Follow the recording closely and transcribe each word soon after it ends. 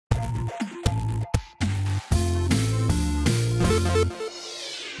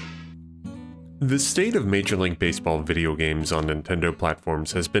The state of Major League Baseball video games on Nintendo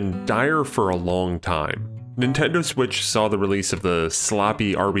platforms has been dire for a long time. Nintendo Switch saw the release of the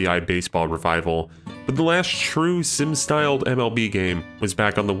sloppy RBI baseball revival, but the last true sim-styled MLB game was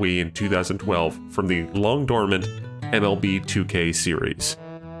back on the Wii in 2012 from the long-dormant MLB 2K series.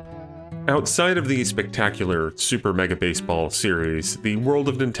 Outside of the spectacular Super Mega Baseball series, the world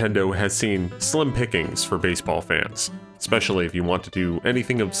of Nintendo has seen slim pickings for baseball fans, especially if you want to do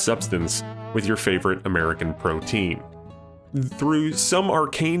anything of substance with your favorite American pro team. Through some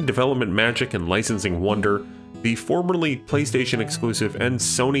arcane development magic and licensing wonder, the formerly PlayStation exclusive and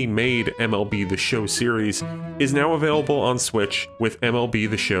Sony-made MLB The Show series is now available on Switch with MLB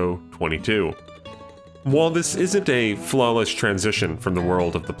The Show 22. While this isn't a flawless transition from the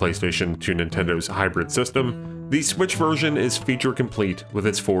world of the PlayStation to Nintendo's hybrid system, the Switch version is feature complete with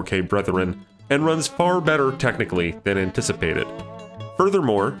its 4K brethren and runs far better technically than anticipated.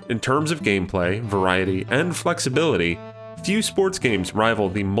 Furthermore, in terms of gameplay, variety, and flexibility, few sports games rival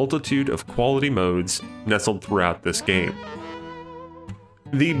the multitude of quality modes nestled throughout this game.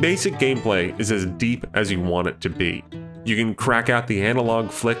 The basic gameplay is as deep as you want it to be. You can crack out the analog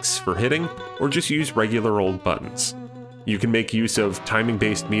flicks for hitting, or just use regular old buttons. You can make use of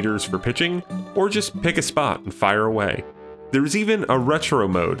timing-based meters for pitching, or just pick a spot and fire away. There's even a retro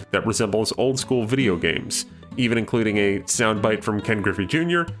mode that resembles old-school video games, even including a soundbite from Ken Griffey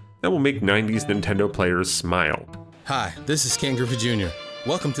Jr. that will make 90s Nintendo players smile. Hi, this is Ken Griffey Jr.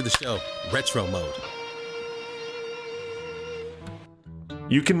 Welcome to the show, Retro Mode.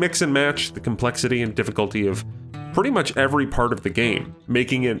 You can mix and match the complexity and difficulty of pretty much every part of the game,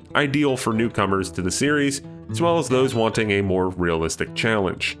 making it ideal for newcomers to the series, as well as those wanting a more realistic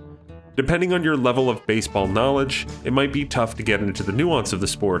challenge. Depending on your level of baseball knowledge, it might be tough to get into the nuance of the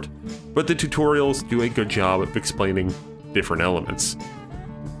sport, but the tutorials do a good job of explaining different elements.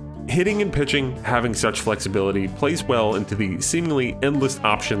 Hitting and pitching having such flexibility plays well into the seemingly endless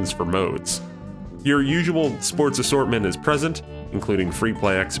options for modes. Your usual sports assortment is present, including free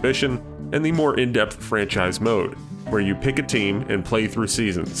play exhibition, and the more in-depth franchise mode, where you pick a team and play through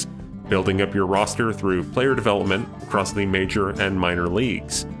seasons, building up your roster through player development across the major and minor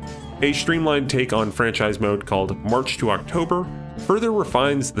leagues. A streamlined take on franchise mode called March to October further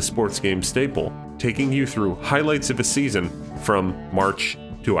refines the sports game staple, taking you through highlights of a season from March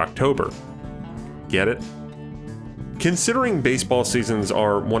to October. Get it? Considering baseball seasons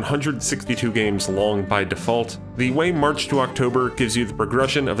are 162 games long by default, the way March to October gives you the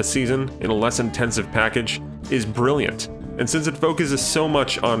progression of a season in a less intensive package is brilliant, and since it focuses so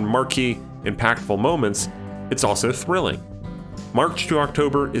much on marquee, impactful moments, it's also thrilling. March to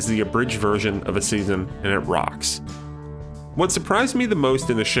October is the abridged version of a season, and it rocks. What surprised me the most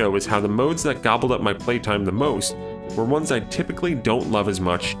in the show is how the modes that gobbled up my playtime the most were ones I typically don't love as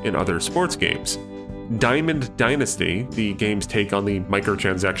much in other sports games. Diamond Dynasty, the game's take on the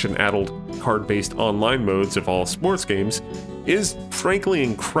microtransaction-addled, card-based online modes of all sports games, is frankly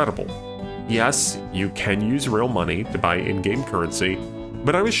incredible. Yes, you can use real money to buy in-game currency,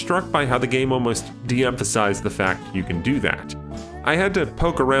 but I was struck by how the game almost de-emphasized the fact you can do that. I had to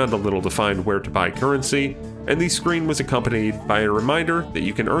poke around a little to find where to buy currency, and the screen was accompanied by a reminder that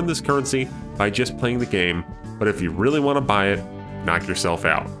you can earn this currency by just playing the game, but if you really want to buy it, knock yourself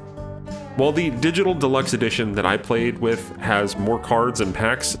out. While the digital deluxe edition that I played with has more cards and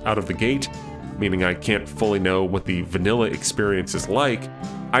packs out of the gate, meaning I can't fully know what the vanilla experience is like,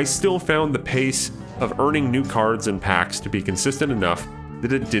 I still found the pace of earning new cards and packs to be consistent enough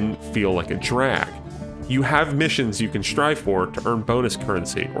that it didn't feel like a drag. You have missions you can strive for to earn bonus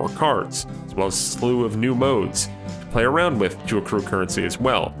currency or cards, as well as a slew of new modes to play around with to accrue currency as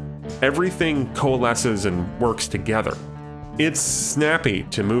well. Everything coalesces and works together. It's snappy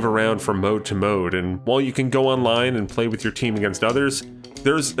to move around from mode to mode, and while you can go online and play with your team against others,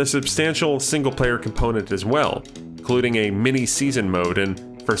 there's a substantial single-player component as well, including a mini-season mode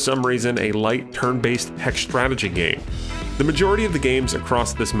and, for some reason, a light turn-based hex strategy game. The majority of the games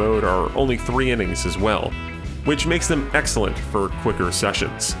across this mode are only 3 innings as well, which makes them excellent for quicker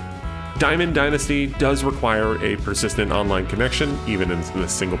sessions. Diamond Dynasty does require a persistent online connection, even in the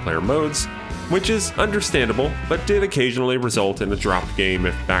single-player modes, which is understandable, but did occasionally result in a dropped game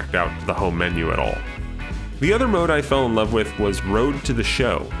if backed out to the home menu at all. The other mode I fell in love with was Road to the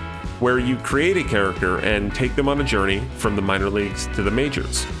Show, where you create a character and take them on a journey from the minor leagues to the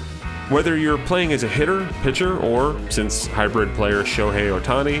majors. Whether you're playing as a hitter, pitcher, or, since hybrid player Shohei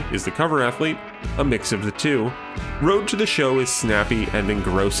Ohtani is the cover athlete, a mix of the two, Road to the Show is snappy and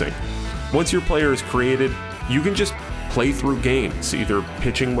engrossing. Once your player is created, you can just play through games, either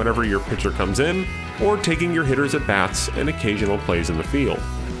pitching whenever your pitcher comes in, or taking your hitters at bats and occasional plays in the field.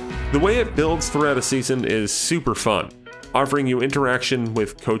 The way it builds throughout a season is super fun, offering you interaction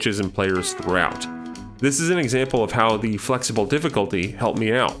with coaches and players throughout. This is an example of how the flexible difficulty helped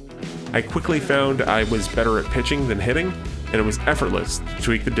me out. I quickly found I was better at pitching than hitting, and it was effortless to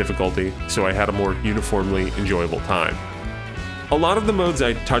tweak the difficulty so I had a more uniformly enjoyable time. A lot of the modes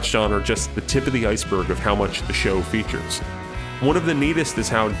I touched on are just the tip of the iceberg of how much the show features. One of the neatest is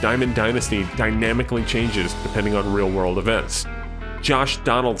how Diamond Dynasty dynamically changes depending on real-world events. Josh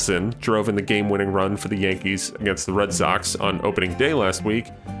Donaldson drove in the game-winning run for the Yankees against the Red Sox on opening day last week,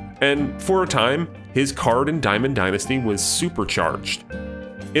 and for a time, his card in Diamond Dynasty was supercharged.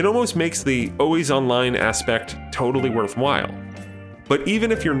 It almost makes the always online aspect totally worthwhile. But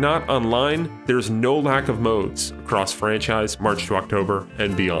even if you're not online, there's no lack of modes across franchise, March to October,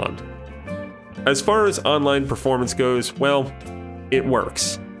 and beyond. As far as online performance goes, well, it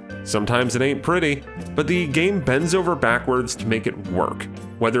works. Sometimes it ain't pretty, but the game bends over backwards to make it work,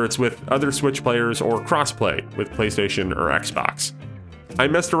 whether it's with other Switch players or crossplay with PlayStation or Xbox. I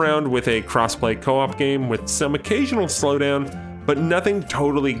messed around with a crossplay co-op game with some occasional slowdown, but nothing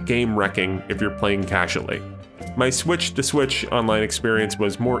totally game-wrecking if you're playing casually. My Switch-to-Switch online experience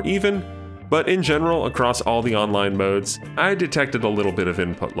was more even, but in general, across all the online modes, I detected a little bit of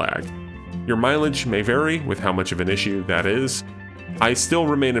input lag. Your mileage may vary with how much of an issue that is. I still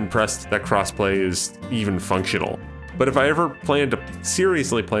remain impressed that crossplay is even functional, but if I ever plan to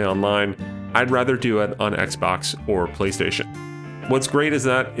seriously play online, I'd rather do it on Xbox or PlayStation. What's great is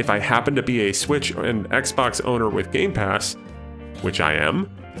that if I happen to be a Switch and Xbox owner with Game Pass, which I am,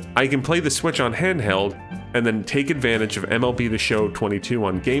 I can play the Switch on handheld and then take advantage of MLB The Show 22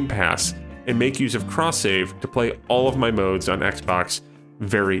 on Game Pass and make use of cross-save to play all of my modes on Xbox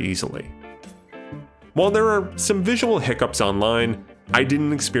very easily. While there are some visual hiccups online, I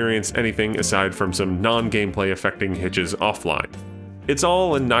didn't experience anything aside from some non-gameplay affecting hitches offline. It's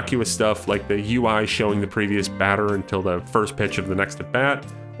all innocuous stuff like the UI showing the previous batter until the first pitch of the next at-bat,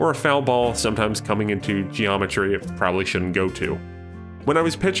 or a foul ball sometimes coming into geometry it probably shouldn't go to. When I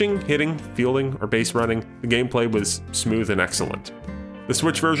was pitching, hitting, fielding, or base running, the gameplay was smooth and excellent. The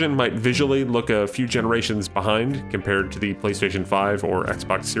Switch version might visually look a few generations behind compared to the PlayStation 5 or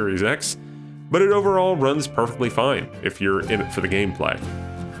Xbox Series X, but it overall runs perfectly fine if you're in it for the gameplay.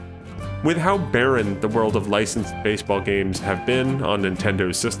 With how barren the world of licensed baseball games have been on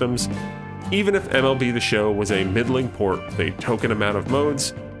Nintendo's systems, even if MLB The Show was a middling port with a token amount of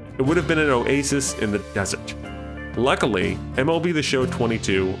modes, it would have been an oasis in the desert. Luckily, MLB The Show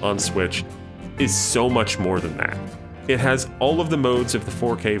 22 on Switch is so much more than that. It has all of the modes of the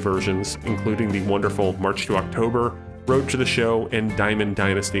 4K versions, including the wonderful March to October, Road to the Show, and Diamond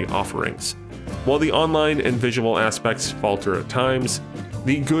Dynasty offerings. While the online and visual aspects falter at times,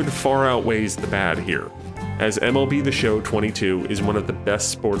 the good far outweighs the bad here, as MLB The Show 22 is one of the best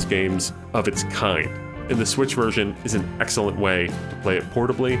sports games of its kind, and the Switch version is an excellent way to play it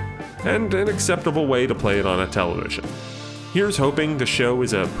portably, and an acceptable way to play it on a television. Here's hoping the show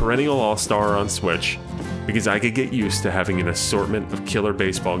is a perennial all-star on Switch, because I could get used to having an assortment of killer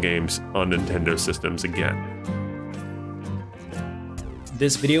baseball games on Nintendo systems again.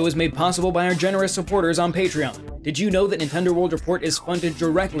 This video was made possible by our generous supporters on Patreon. Did you know that Nintendo World Report is funded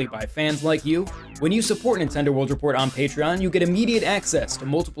directly by fans like you? When you support Nintendo World Report on Patreon, you get immediate access to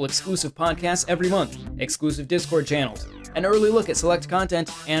multiple exclusive podcasts every month, exclusive Discord channels, an early look at select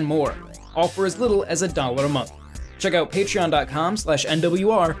content, and more, all for as little as $1 a month. Check out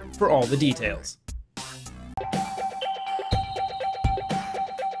patreon.com/NWR for all the details.